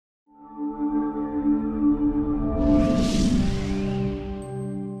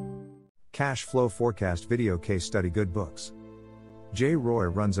Cash Flow Forecast Video Case Study Good Books. J. Roy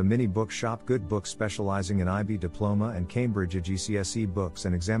runs a mini book shop Good Books specializing in IB diploma and Cambridge IGCSE books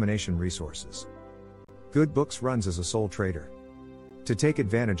and examination resources. Good Books runs as a sole trader. To take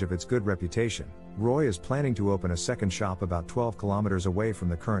advantage of its good reputation, Roy is planning to open a second shop about 12 kilometers away from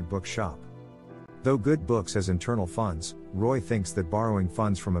the current book shop. Though Good Books has internal funds, Roy thinks that borrowing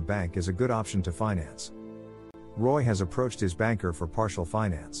funds from a bank is a good option to finance. Roy has approached his banker for partial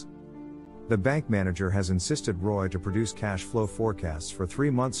finance. The bank manager has insisted Roy to produce cash flow forecasts for 3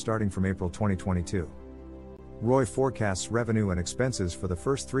 months starting from April 2022. Roy forecasts revenue and expenses for the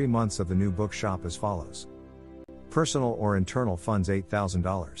first 3 months of the new book shop as follows. Personal or internal funds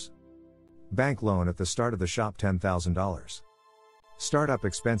 $8,000. Bank loan at the start of the shop $10,000. Startup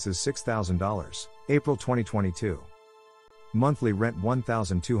expenses $6,000, April 2022. Monthly rent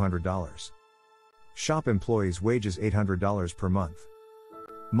 $1,200. Shop employees' wages $800 per month.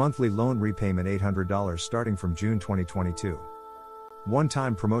 Monthly loan repayment $800 starting from June 2022.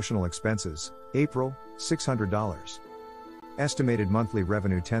 One-time promotional expenses, April, $600. Estimated monthly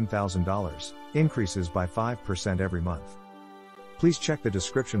revenue $10,000, increases by 5% every month. Please check the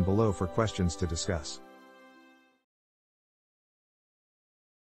description below for questions to discuss.